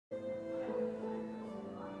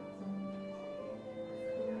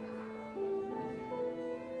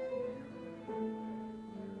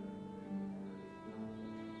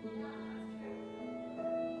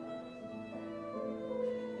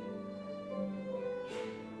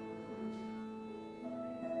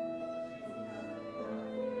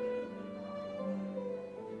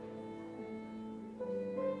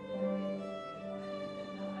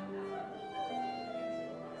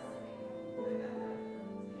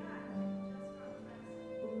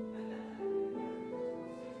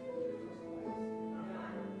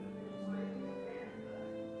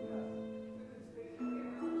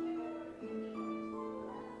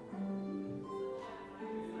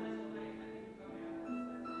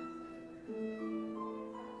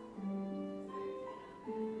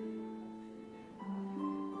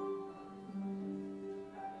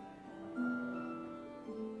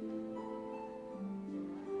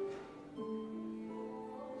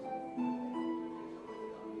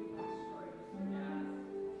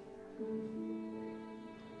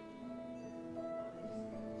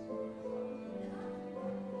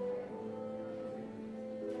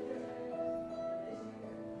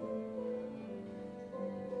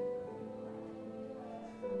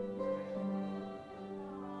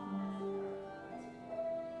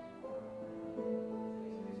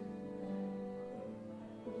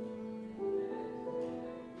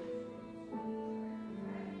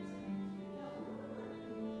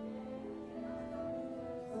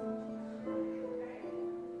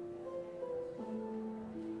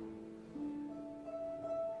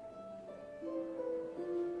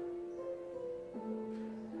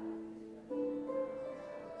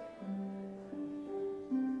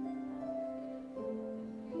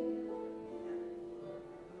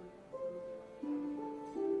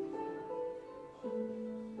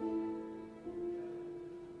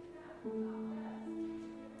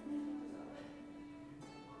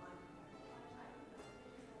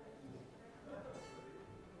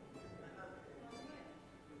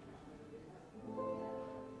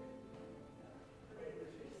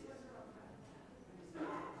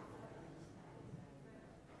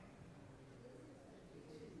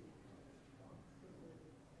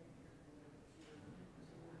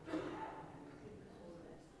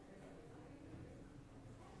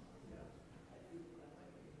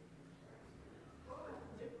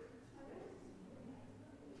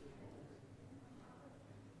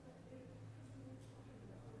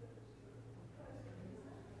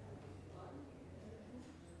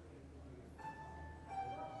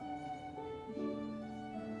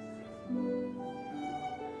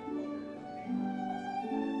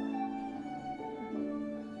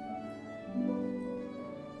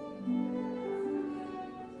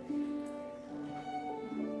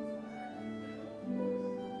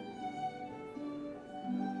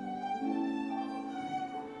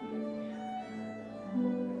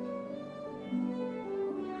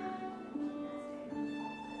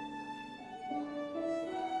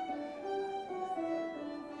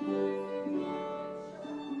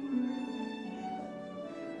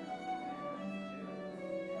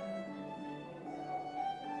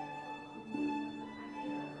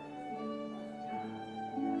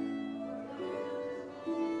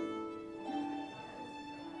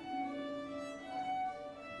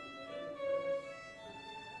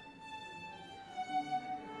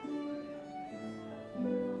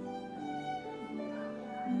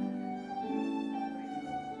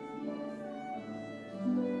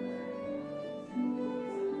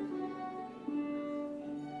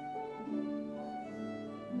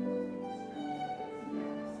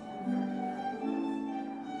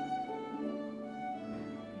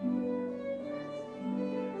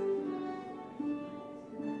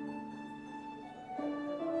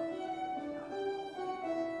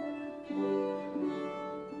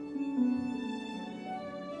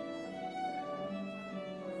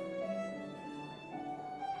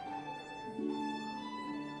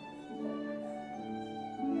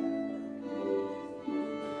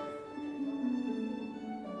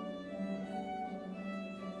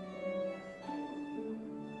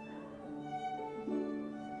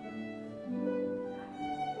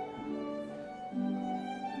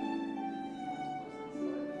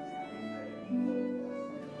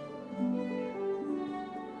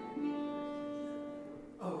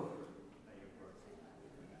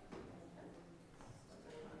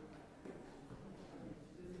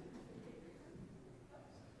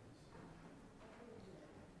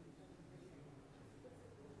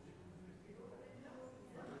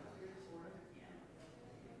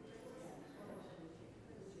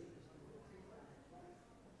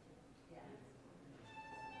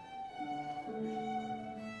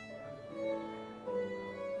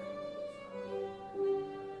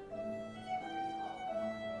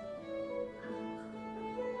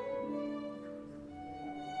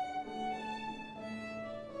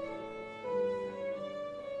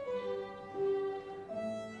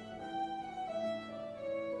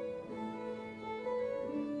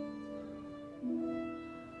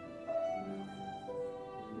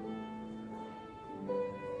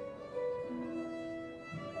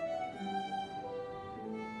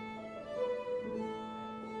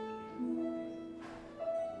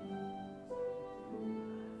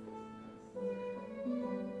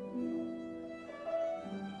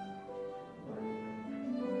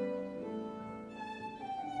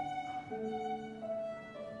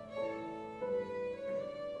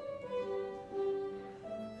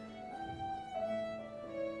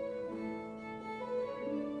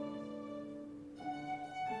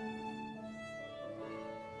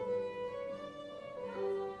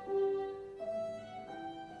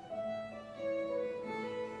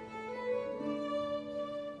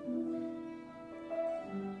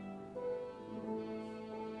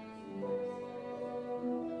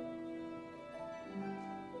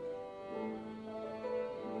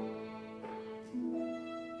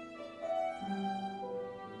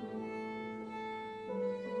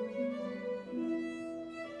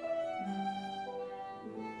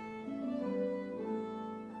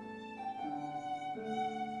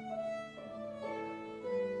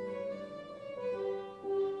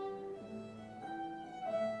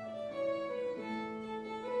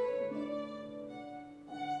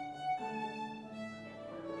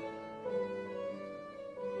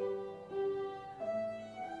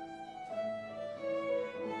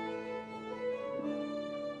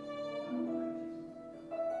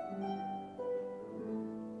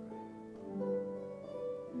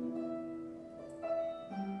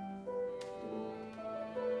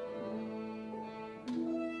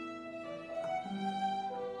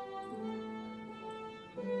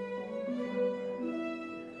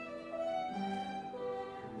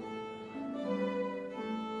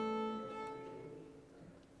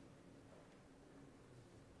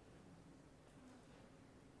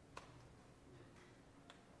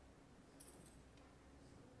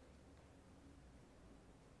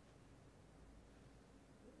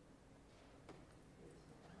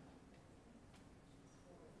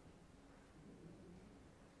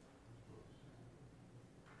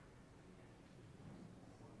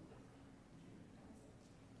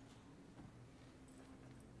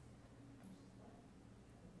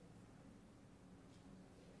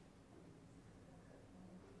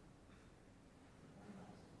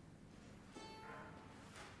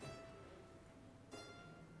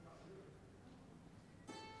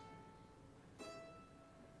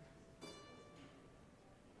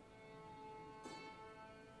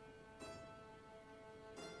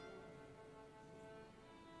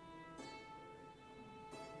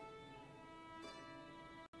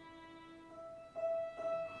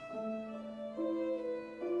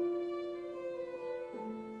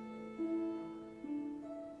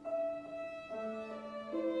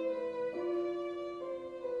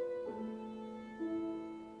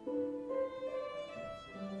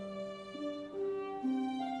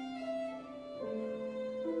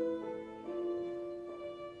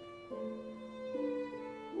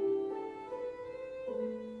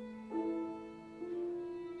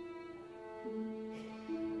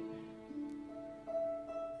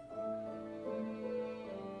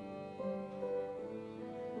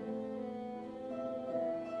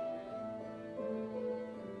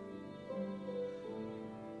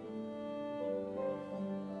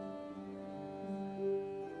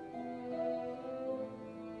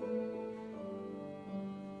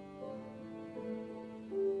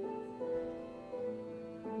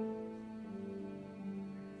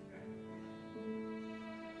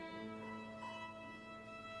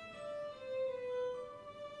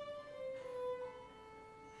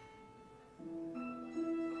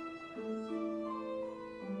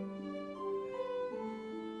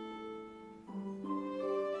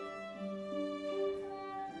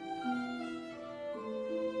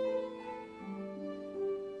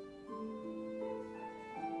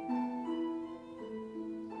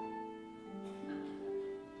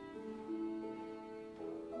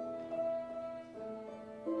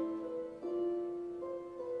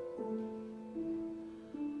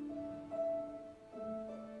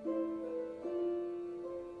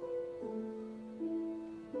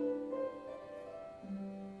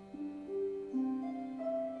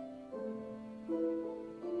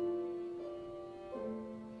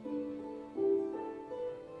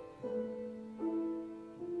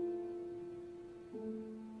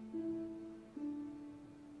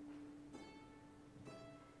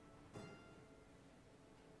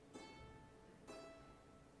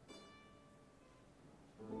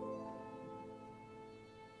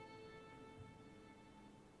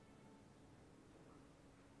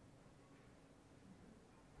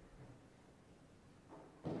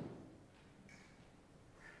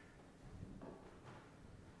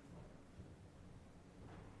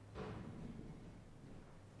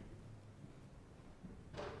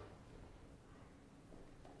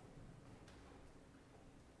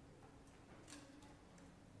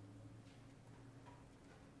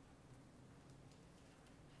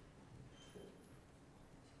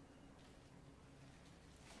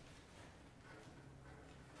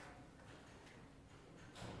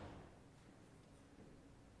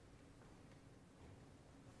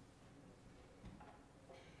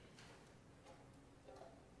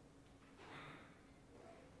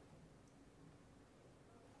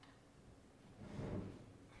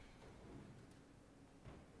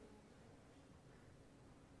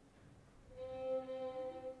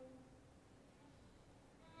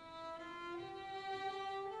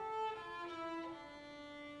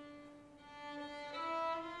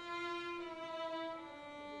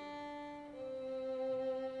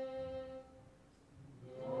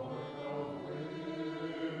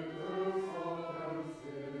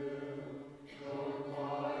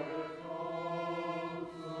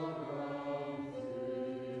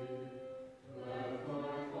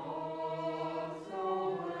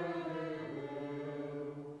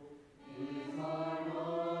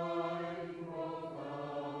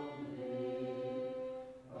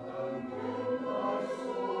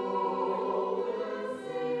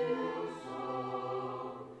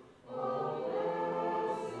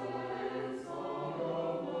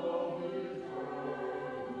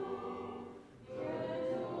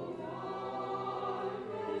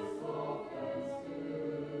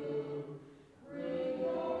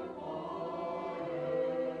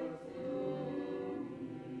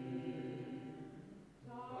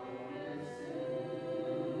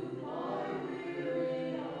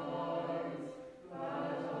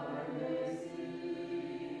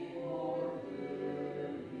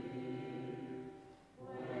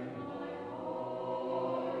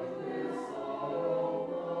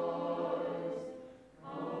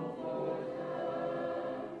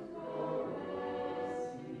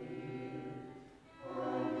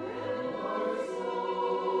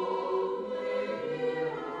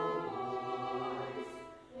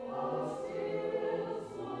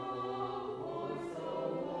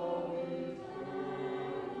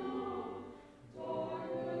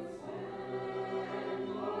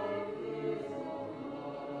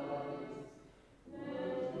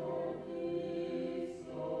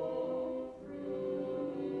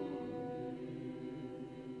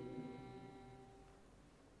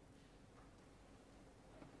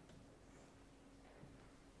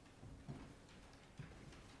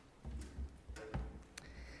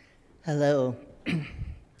Hello,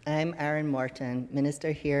 I'm Aaron Morton,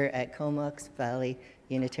 minister here at Comox Valley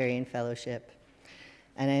Unitarian Fellowship,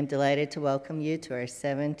 and I'm delighted to welcome you to our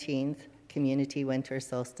 17th Community Winter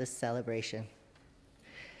Solstice celebration.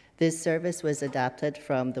 This service was adapted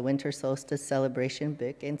from the Winter Solstice Celebration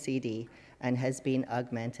book and CD and has been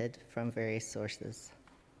augmented from various sources.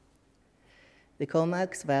 The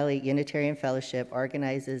Comox Valley Unitarian Fellowship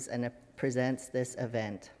organizes and presents this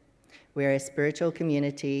event. We are a spiritual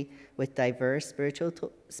community with diverse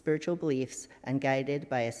spiritual beliefs and guided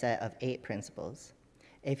by a set of 8 principles.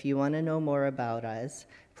 If you want to know more about us,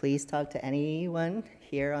 please talk to anyone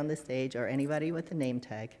here on the stage or anybody with a name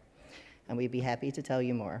tag, and we'd be happy to tell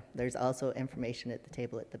you more. There's also information at the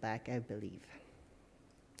table at the back, I believe.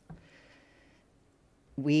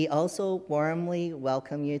 We also warmly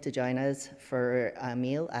welcome you to join us for a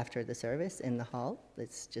meal after the service in the hall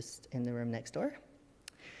that's just in the room next door.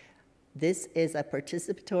 This is a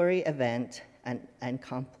participatory event and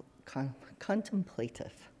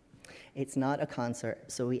contemplative. It's not a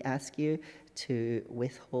concert, so we ask you to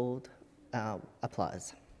withhold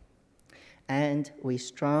applause. And we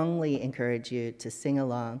strongly encourage you to sing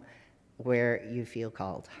along where you feel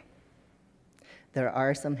called. There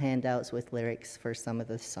are some handouts with lyrics for some of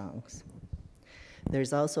the songs.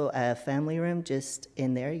 There's also a family room just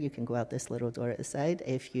in there. You can go out this little door at the side.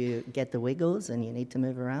 If you get the wiggles and you need to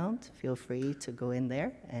move around, feel free to go in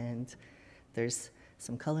there. And there's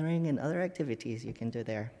some coloring and other activities you can do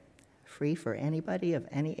there. Free for anybody of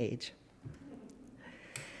any age.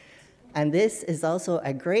 And this is also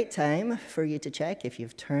a great time for you to check if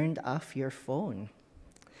you've turned off your phone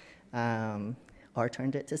or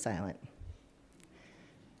turned it to silent.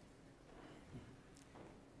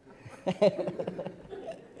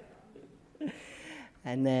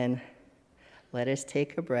 And then let us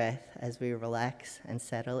take a breath as we relax and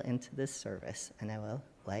settle into this service, and I will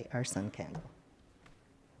light our sun candle.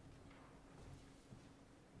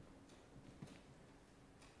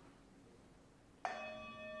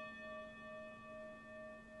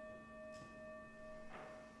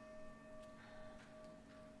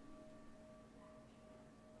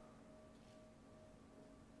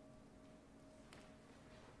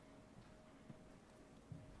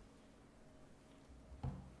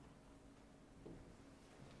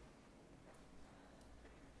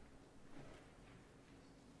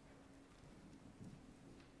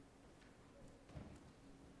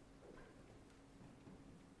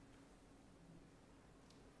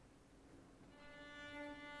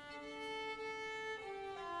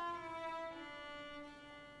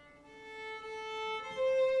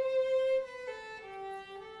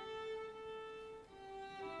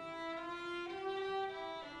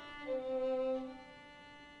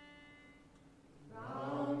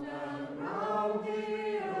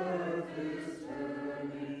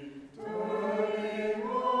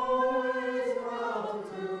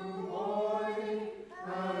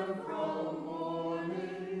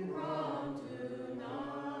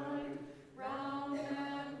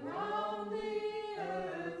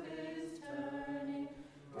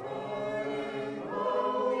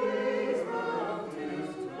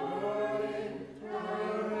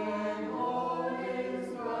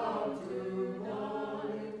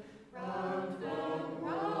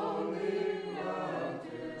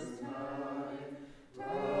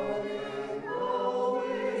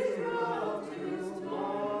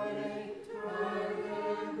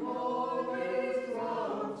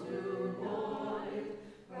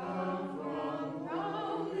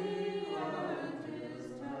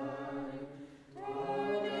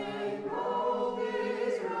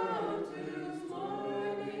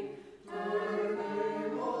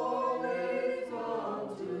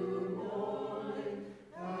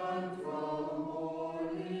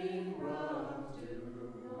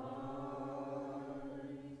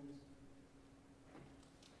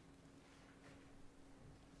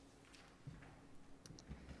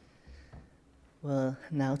 We'll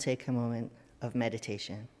now take a moment of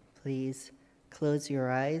meditation. Please close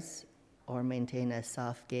your eyes or maintain a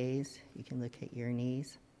soft gaze. You can look at your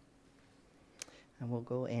knees. And we'll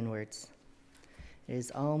go inwards. It is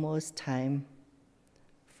almost time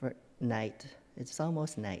for night. It's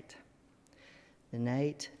almost night. The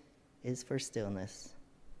night is for stillness.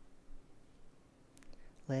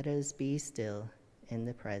 Let us be still in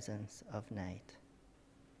the presence of night.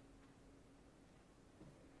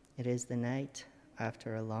 It is the night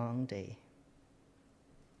after a long day.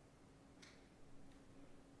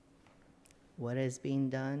 What has been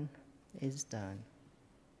done is done.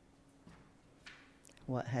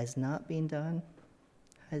 What has not been done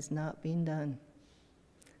has not been done.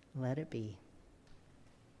 Let it be.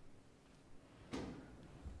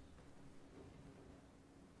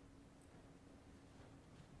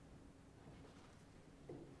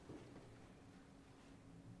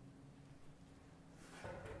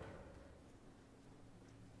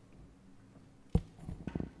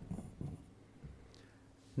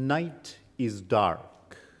 Night is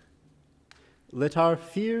dark. Let our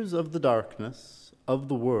fears of the darkness, of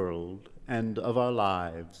the world, and of our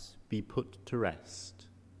lives be put to rest.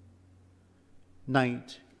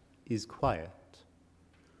 Night is quiet.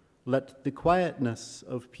 Let the quietness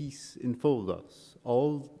of peace enfold us,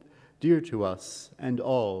 all dear to us and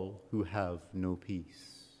all who have no peace.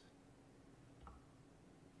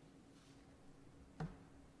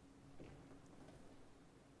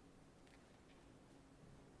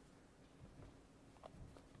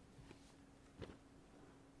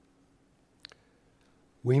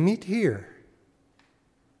 We meet here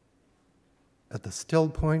at the still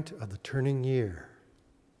point of the turning year,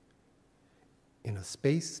 in a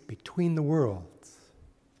space between the worlds,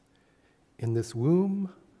 in this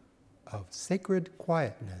womb of sacred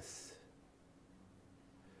quietness,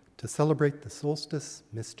 to celebrate the solstice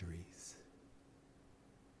mysteries.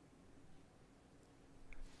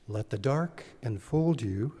 Let the dark enfold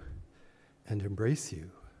you and embrace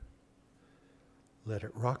you. Let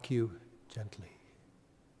it rock you gently.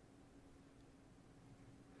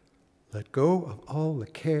 Let go of all the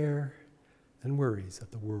care and worries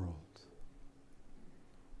of the world.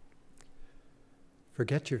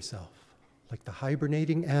 Forget yourself like the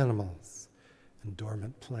hibernating animals and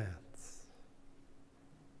dormant plants.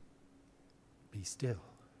 Be still.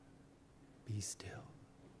 Be still.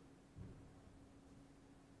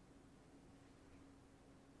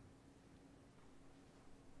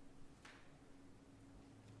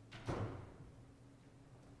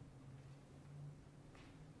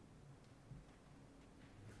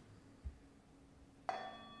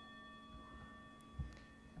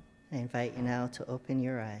 I invite you now to open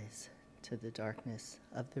your eyes to the darkness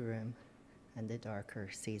of the room and the darker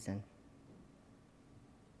season.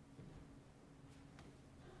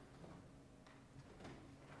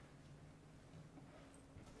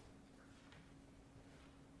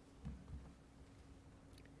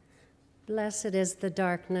 Blessed is the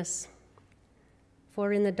darkness,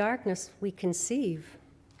 for in the darkness we conceive.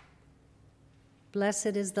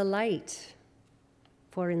 Blessed is the light,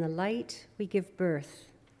 for in the light we give birth.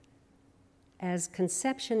 As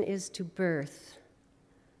conception is to birth,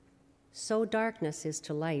 so darkness is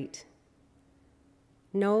to light.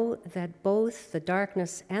 Know that both the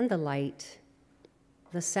darkness and the light,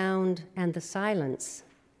 the sound and the silence,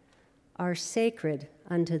 are sacred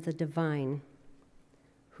unto the divine,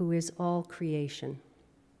 who is all creation.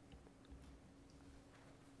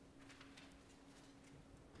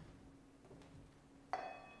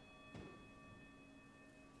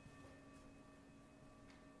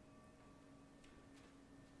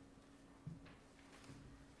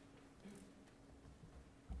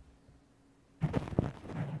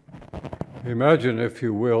 Imagine, if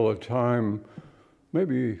you will, a time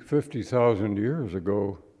maybe 50,000 years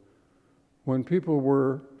ago when people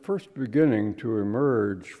were first beginning to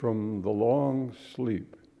emerge from the long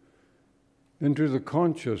sleep into the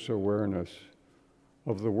conscious awareness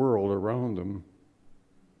of the world around them.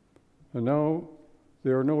 And now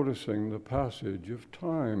they are noticing the passage of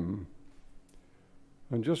time.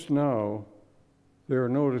 And just now they are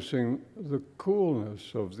noticing the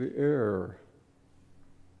coolness of the air.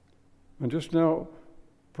 And just now,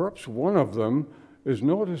 perhaps one of them is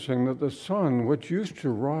noticing that the sun, which used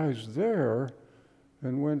to rise there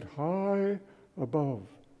and went high above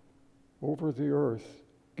over the earth,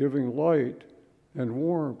 giving light and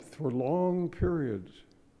warmth for long periods,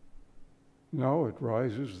 now it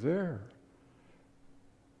rises there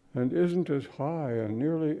and isn't as high and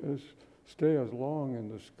nearly stay as long in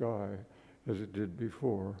the sky as it did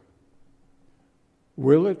before.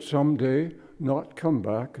 Will it someday not come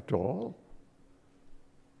back at all?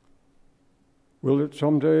 Will it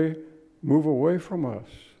someday move away from us?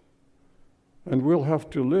 And we'll have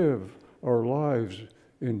to live our lives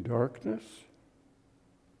in darkness?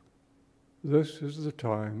 This is the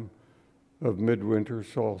time of midwinter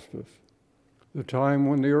solstice, the time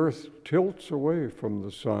when the earth tilts away from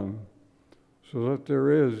the sun, so that there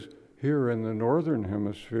is, here in the northern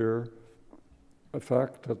hemisphere, a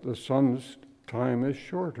fact that the sun's time is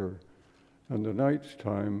shorter and the night's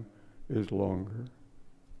time is longer.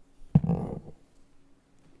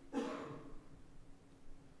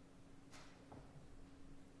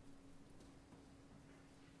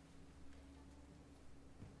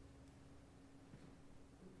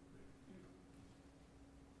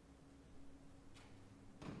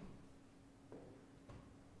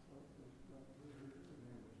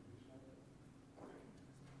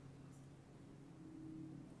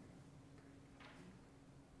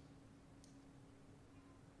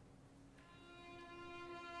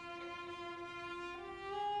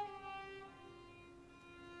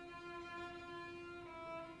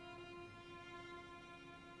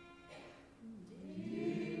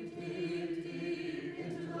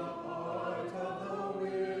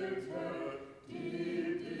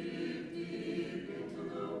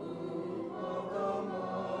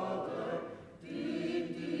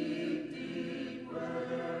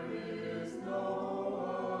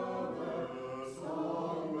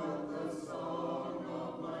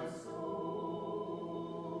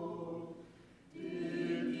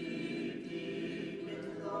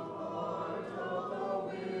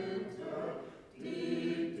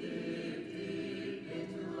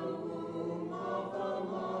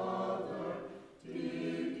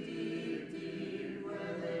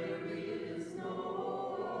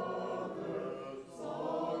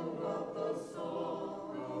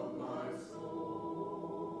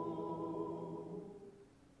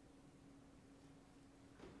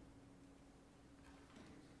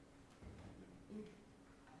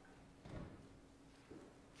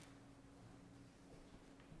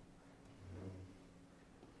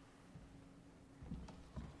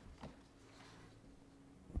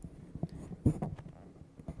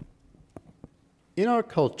 In our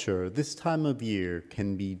culture, this time of year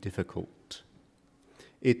can be difficult.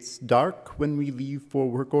 It's dark when we leave for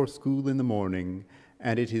work or school in the morning,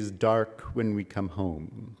 and it is dark when we come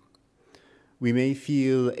home. We may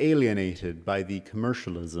feel alienated by the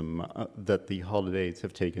commercialism that the holidays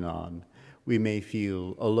have taken on. We may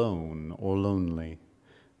feel alone or lonely.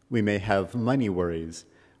 We may have money worries.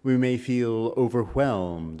 We may feel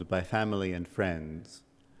overwhelmed by family and friends.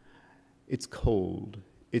 It's cold.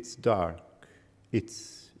 It's dark.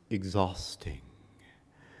 It's exhausting.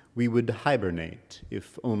 We would hibernate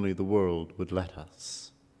if only the world would let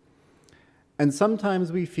us. And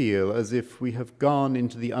sometimes we feel as if we have gone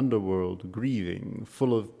into the underworld grieving,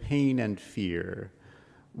 full of pain and fear.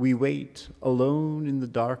 We wait alone in the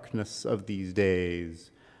darkness of these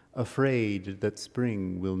days, afraid that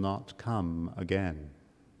spring will not come again.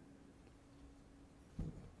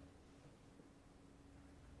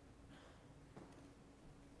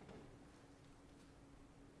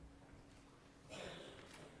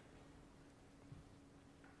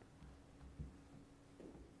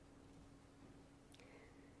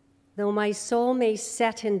 Though my soul may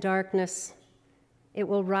set in darkness, it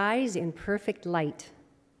will rise in perfect light.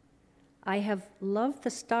 I have loved the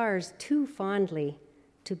stars too fondly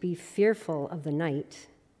to be fearful of the night,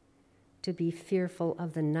 to be fearful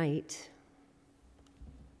of the night.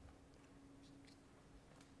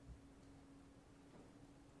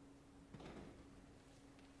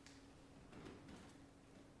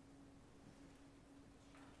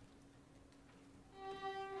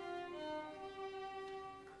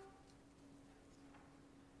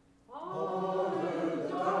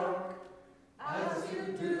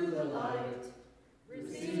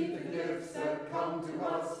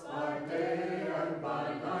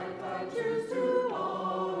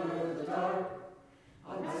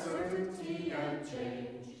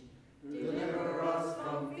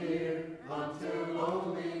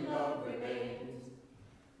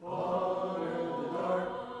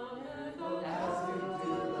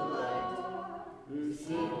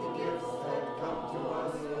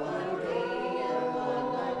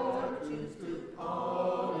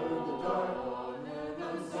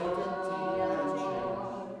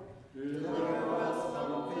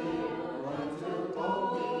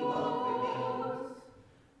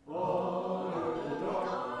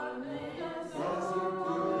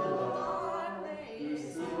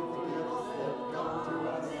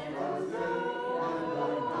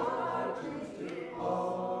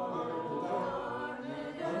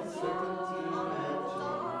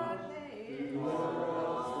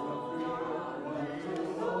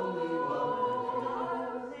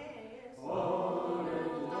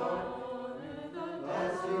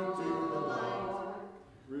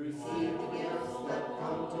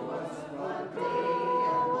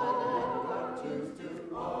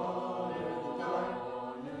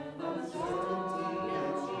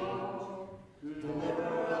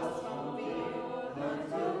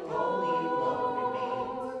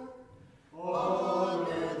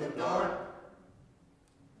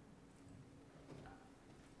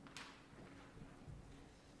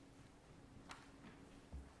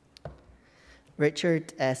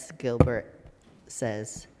 Richard S. Gilbert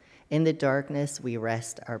says, "In the darkness we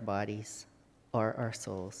rest our bodies or our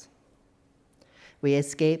souls. We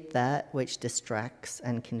escape that which distracts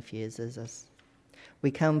and confuses us. We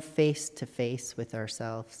come face to face with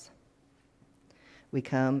ourselves. We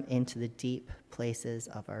come into the deep places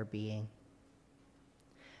of our being.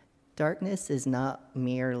 Darkness is not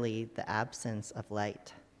merely the absence of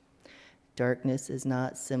light. Darkness is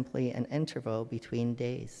not simply an interval between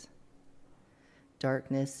days.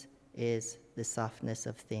 Darkness is the softness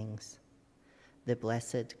of things, the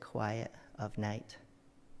blessed quiet of night.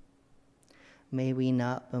 May we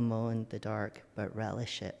not bemoan the dark, but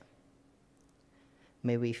relish it.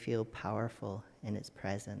 May we feel powerful in its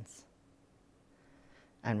presence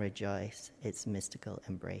and rejoice its mystical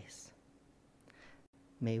embrace.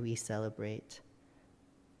 May we celebrate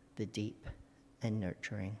the deep and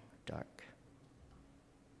nurturing dark."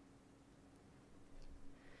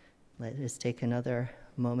 Let us take another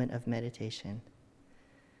moment of meditation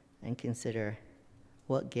and consider,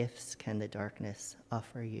 what gifts can the darkness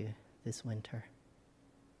offer you this winter?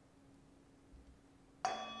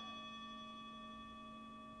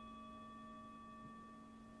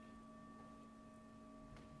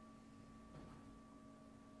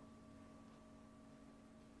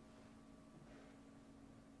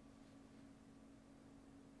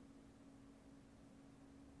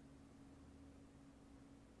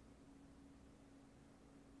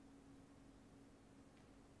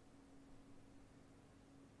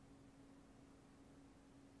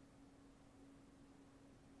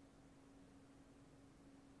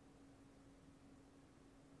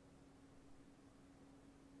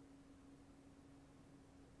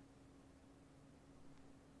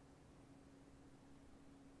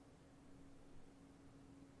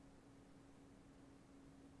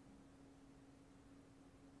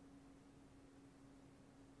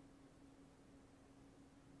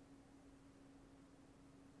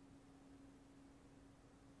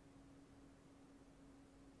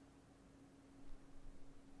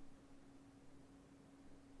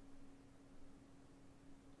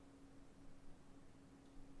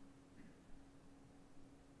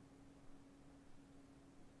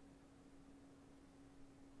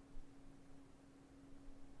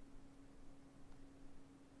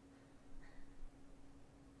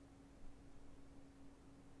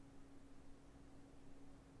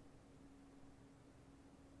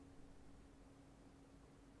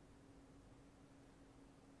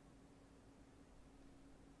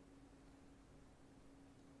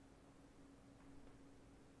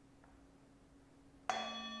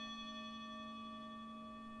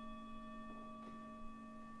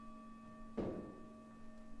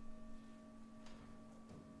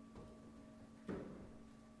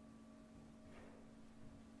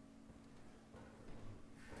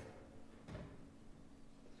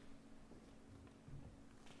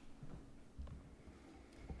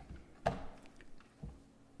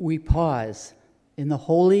 we pause in the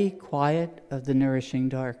holy quiet of the nourishing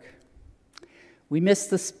dark. We miss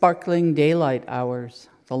the sparkling daylight hours,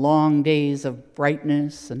 the long days of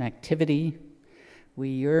brightness and activity. We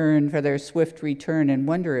yearn for their swift return and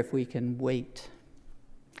wonder if we can wait,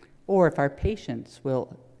 or if our patience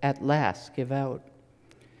will at last give out.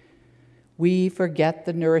 We forget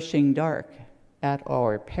the nourishing dark at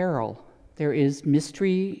our peril. There is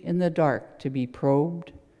mystery in the dark to be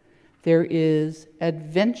probed. There is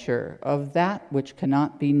adventure of that which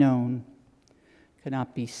cannot be known,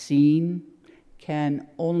 cannot be seen, can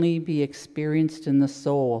only be experienced in the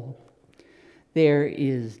soul. There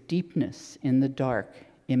is deepness in the dark,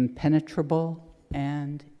 impenetrable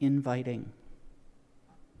and inviting.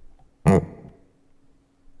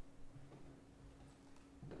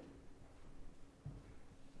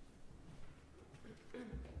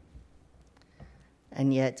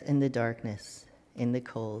 And yet in the darkness, in the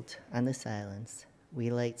cold and the silence, we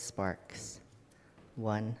light sparks,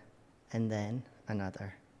 one and then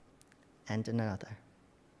another, and another.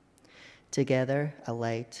 Together, a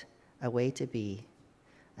light, a way to be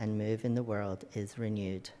and move in the world is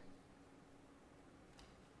renewed.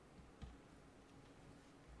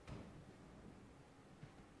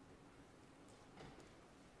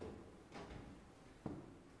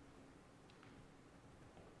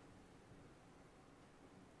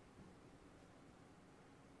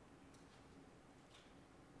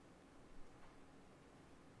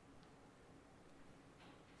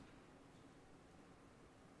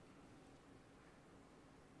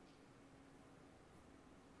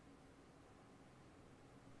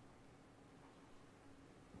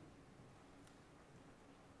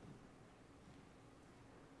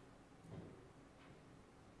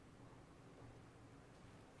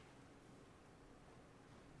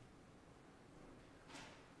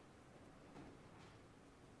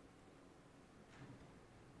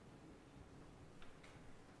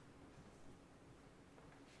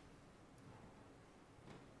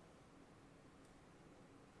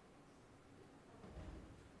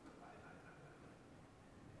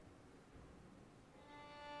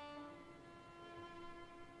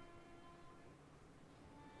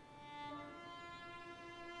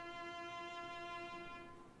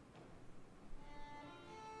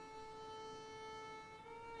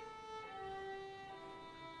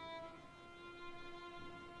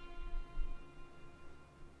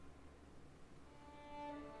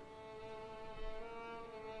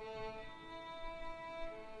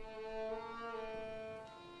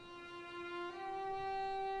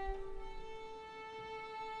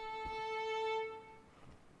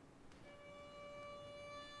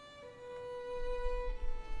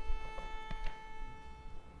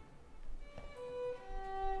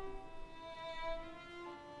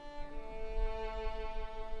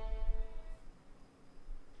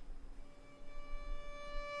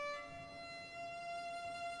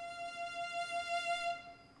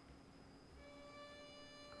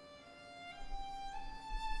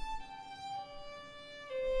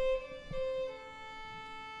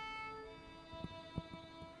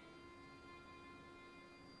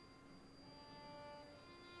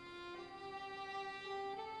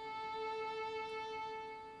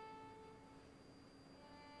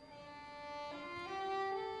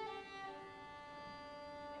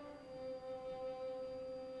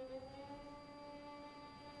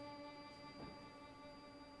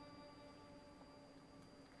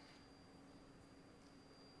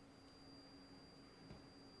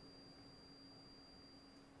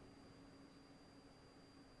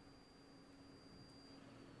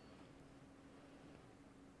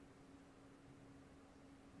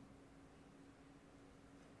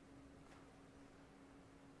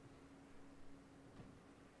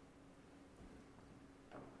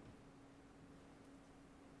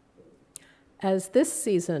 As this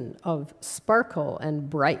season of sparkle and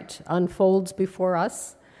bright unfolds before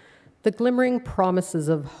us, the glimmering promises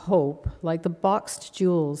of hope, like the boxed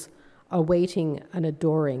jewels awaiting an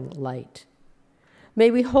adoring light.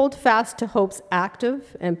 May we hold fast to hope's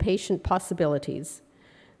active and patient possibilities.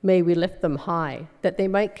 May we lift them high, that they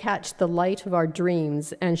might catch the light of our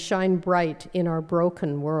dreams and shine bright in our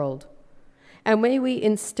broken world. And may we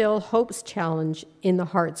instill hope's challenge in the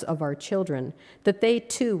hearts of our children, that they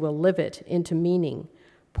too will live it into meaning,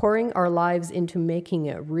 pouring our lives into making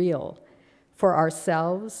it real, for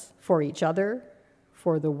ourselves, for each other,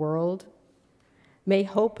 for the world. May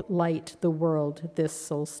hope light the world this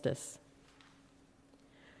solstice.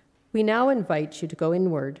 We now invite you to go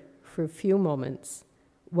inward for a few moments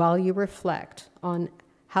while you reflect on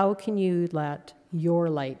how can you let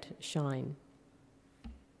your light shine.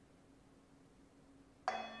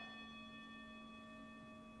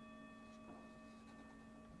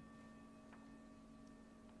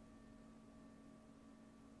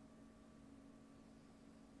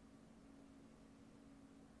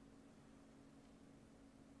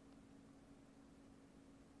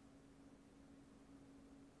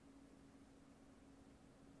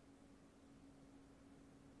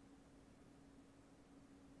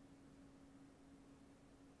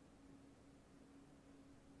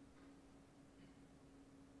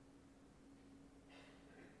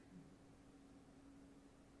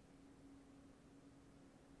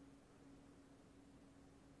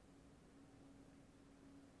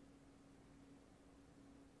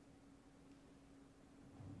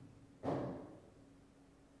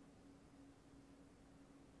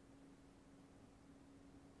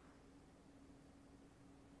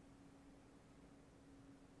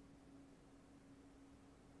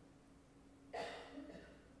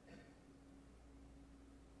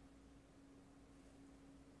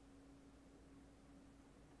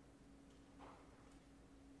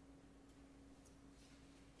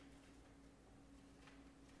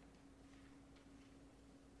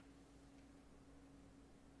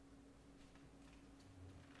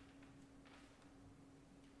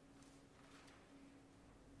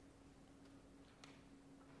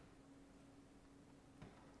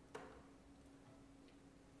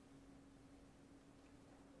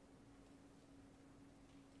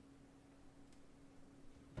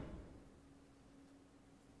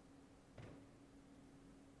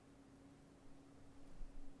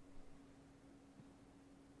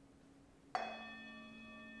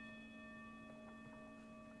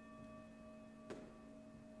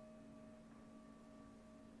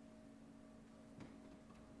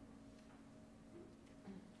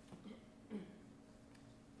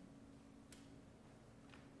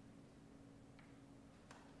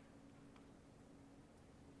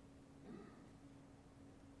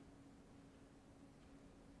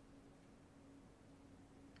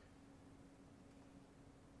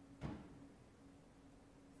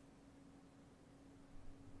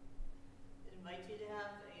 you to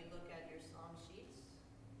have a look at your psalm sheets.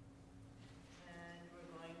 And we're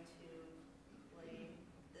going to play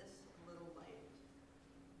this little light.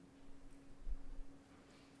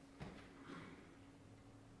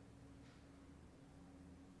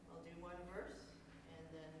 I'll do one verse and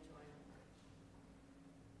then join them.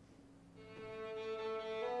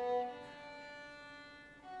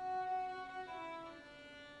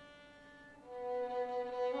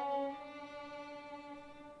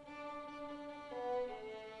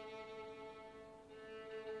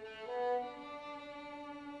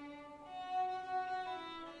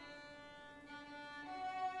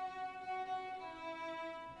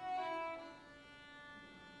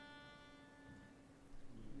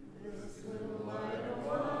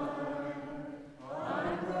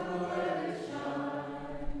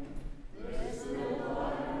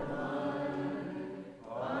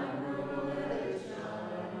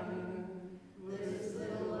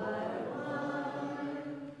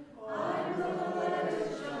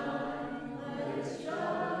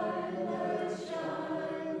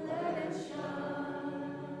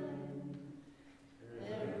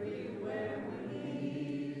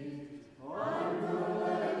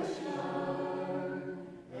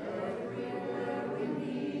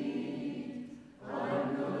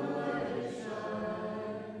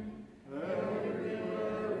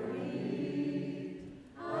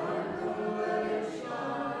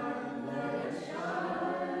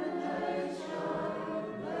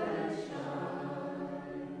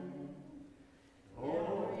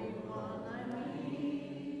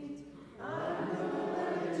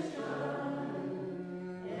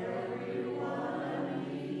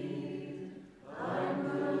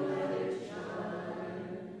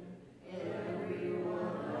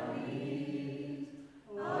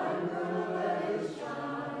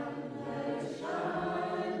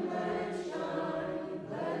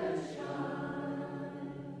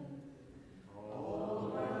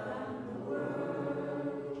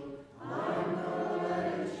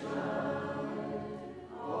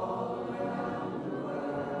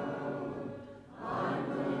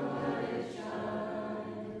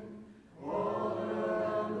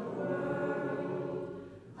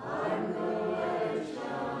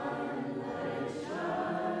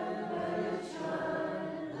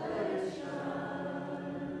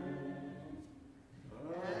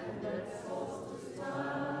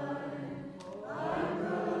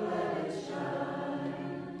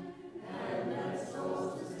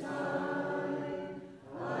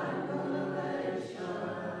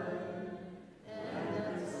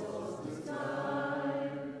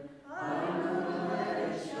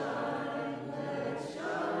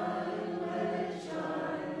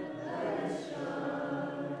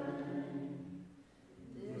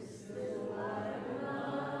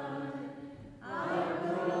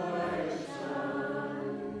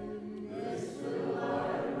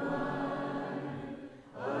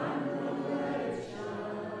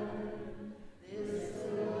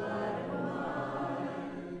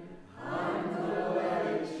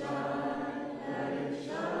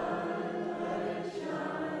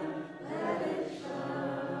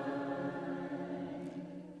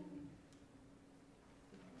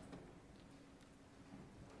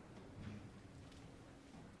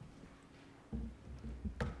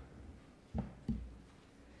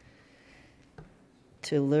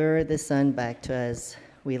 To lure the sun back to us,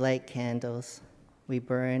 we light candles, we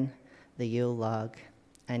burn the Yule log,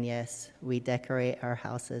 and yes, we decorate our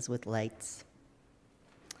houses with lights.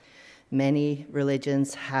 Many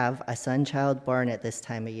religions have a sun child born at this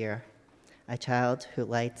time of year, a child who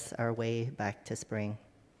lights our way back to spring.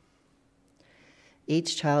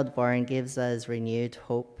 Each child born gives us renewed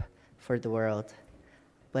hope for the world,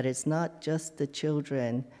 but it's not just the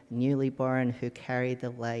children newly born who carry the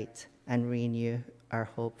light and renew our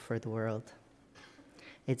hope for the world.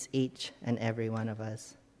 It's each and every one of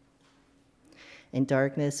us. In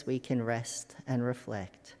darkness, we can rest and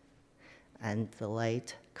reflect, and the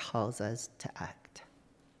light calls us to act.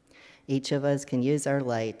 Each of us can use our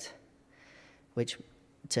light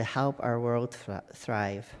to help our world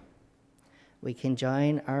thrive. We can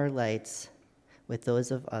join our lights with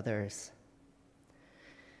those of others.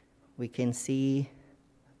 We can see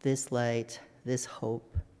this light, this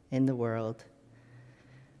hope in the world,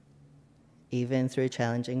 even through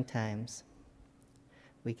challenging times.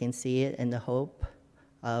 We can see it in the hope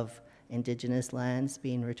of Indigenous lands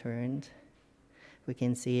being returned. We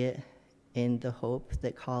can see it in the hope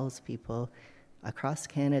that calls people across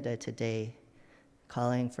Canada today,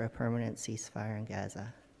 calling for a permanent ceasefire in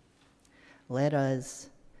Gaza. Let us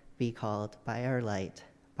be called by our light,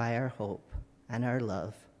 by our hope, and our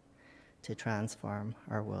love to transform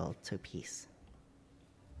our world to peace.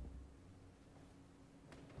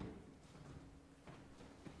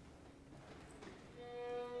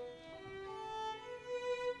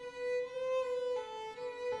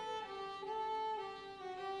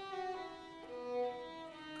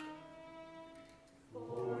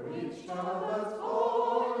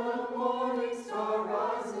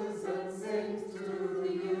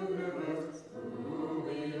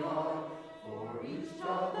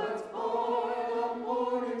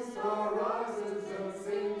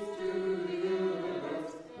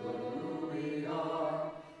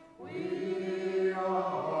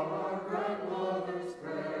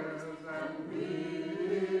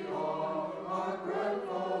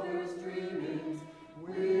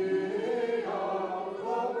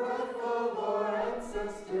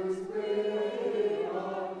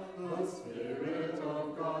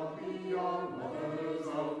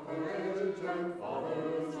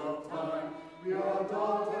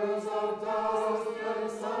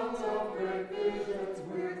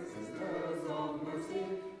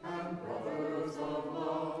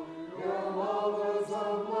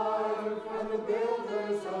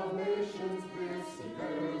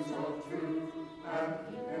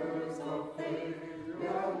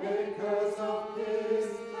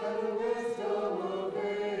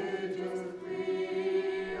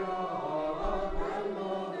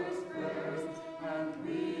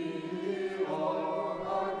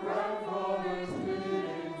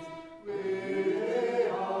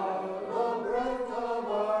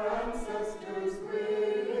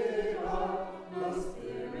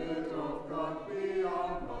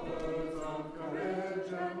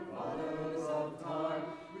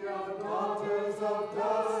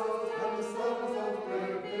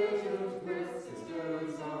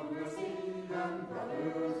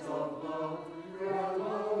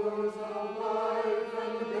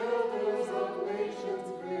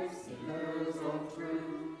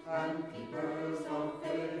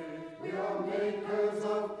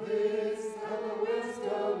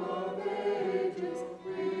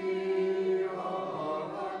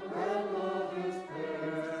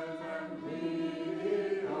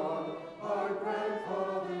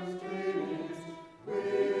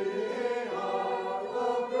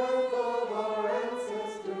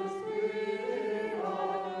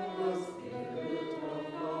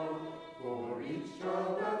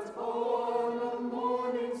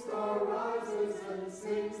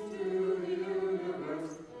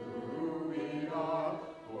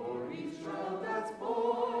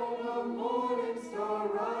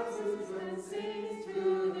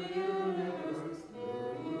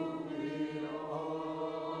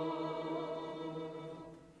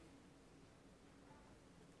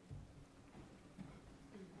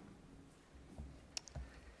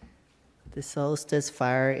 The solstice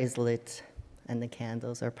fire is lit and the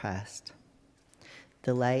candles are passed.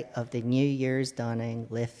 The light of the new year's dawning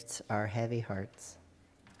lifts our heavy hearts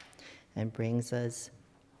and brings us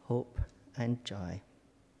hope and joy.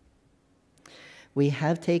 We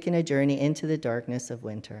have taken a journey into the darkness of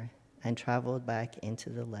winter and traveled back into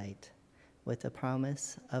the light with the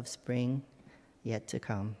promise of spring yet to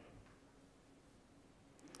come.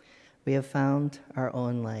 We have found our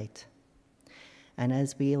own light. And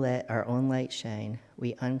as we let our own light shine,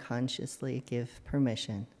 we unconsciously give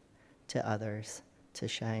permission to others to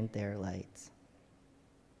shine their lights.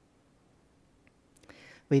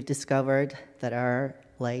 We've discovered that our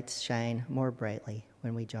lights shine more brightly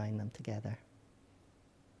when we join them together.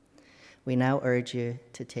 We now urge you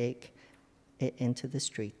to take it into the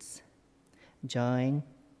streets. Join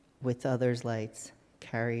with others' lights.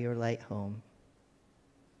 Carry your light home.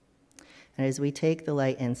 And as we take the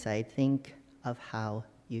light inside, think of how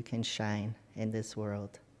you can shine in this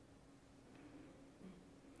world.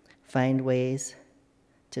 Find ways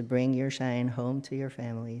to bring your shine home to your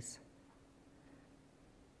families,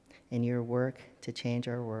 in your work to change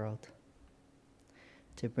our world,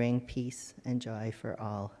 to bring peace and joy for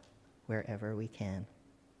all wherever we can.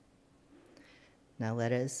 Now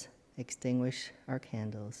let us extinguish our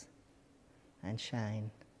candles and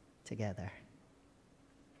shine together.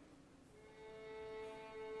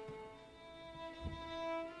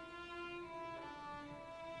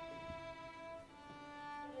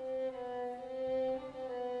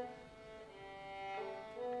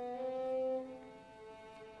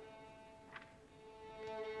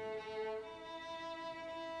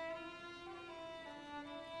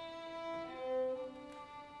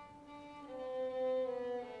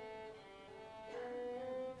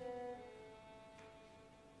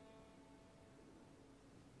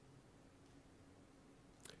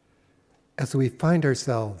 As we find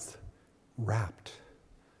ourselves wrapped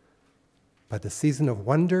by the season of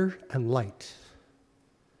wonder and light,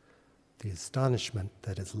 the astonishment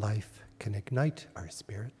that is life can ignite our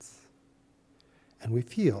spirits, and we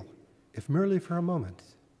feel, if merely for a moment,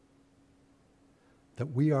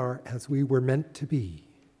 that we are as we were meant to be,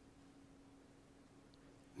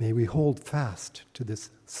 May we hold fast to this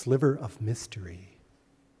sliver of mystery.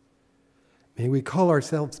 May we call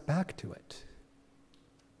ourselves back to it,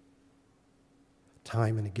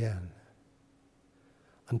 time and again,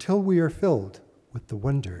 until we are filled with the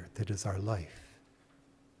wonder that is our life.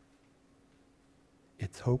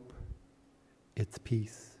 Its hope, its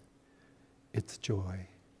peace, its joy,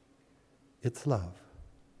 its love.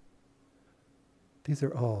 These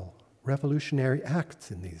are all revolutionary acts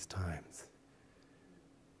in these times.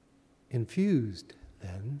 Infused,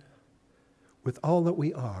 then, with all that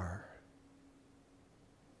we are,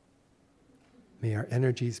 may our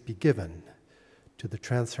energies be given to the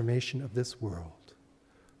transformation of this world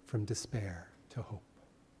from despair to hope,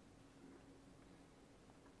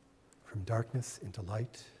 from darkness into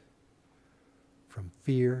light, from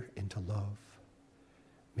fear into love.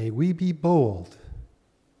 May we be bold.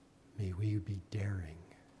 May we be daring.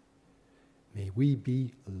 May we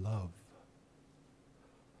be love.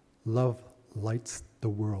 Love lights the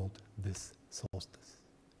world this solstice.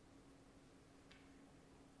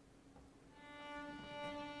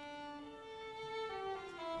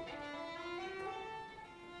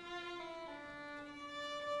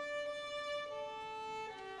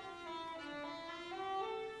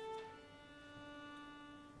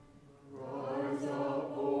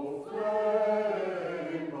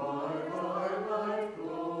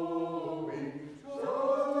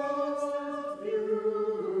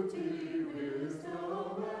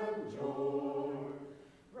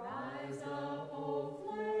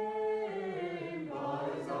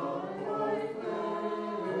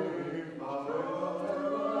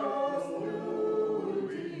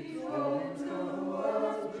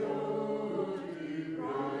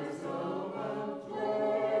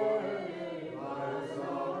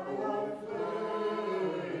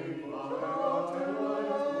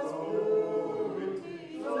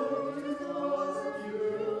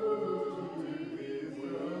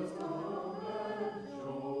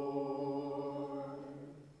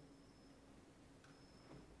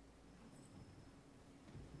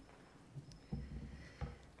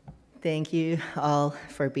 Thank you all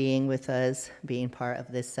for being with us, being part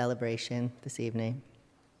of this celebration this evening.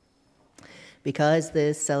 Because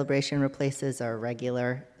this celebration replaces our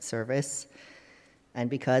regular service, and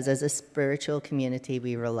because as a spiritual community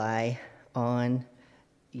we rely on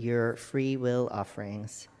your free will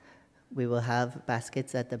offerings, we will have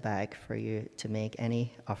baskets at the back for you to make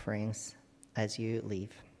any offerings as you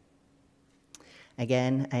leave.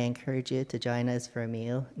 Again, I encourage you to join us for a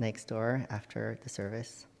meal next door after the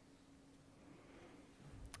service.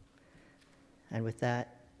 And with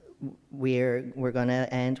that, we're going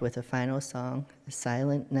to end with a final song,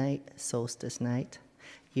 Silent Night, Solstice Night.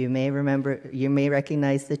 You may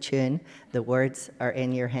recognize the tune. The words are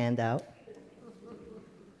in your handout.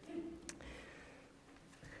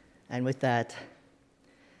 And with that,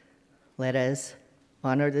 let us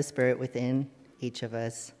honor the spirit within each of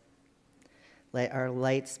us. Let our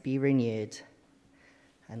lights be renewed,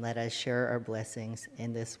 and let us share our blessings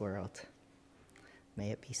in this world.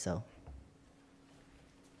 May it be so.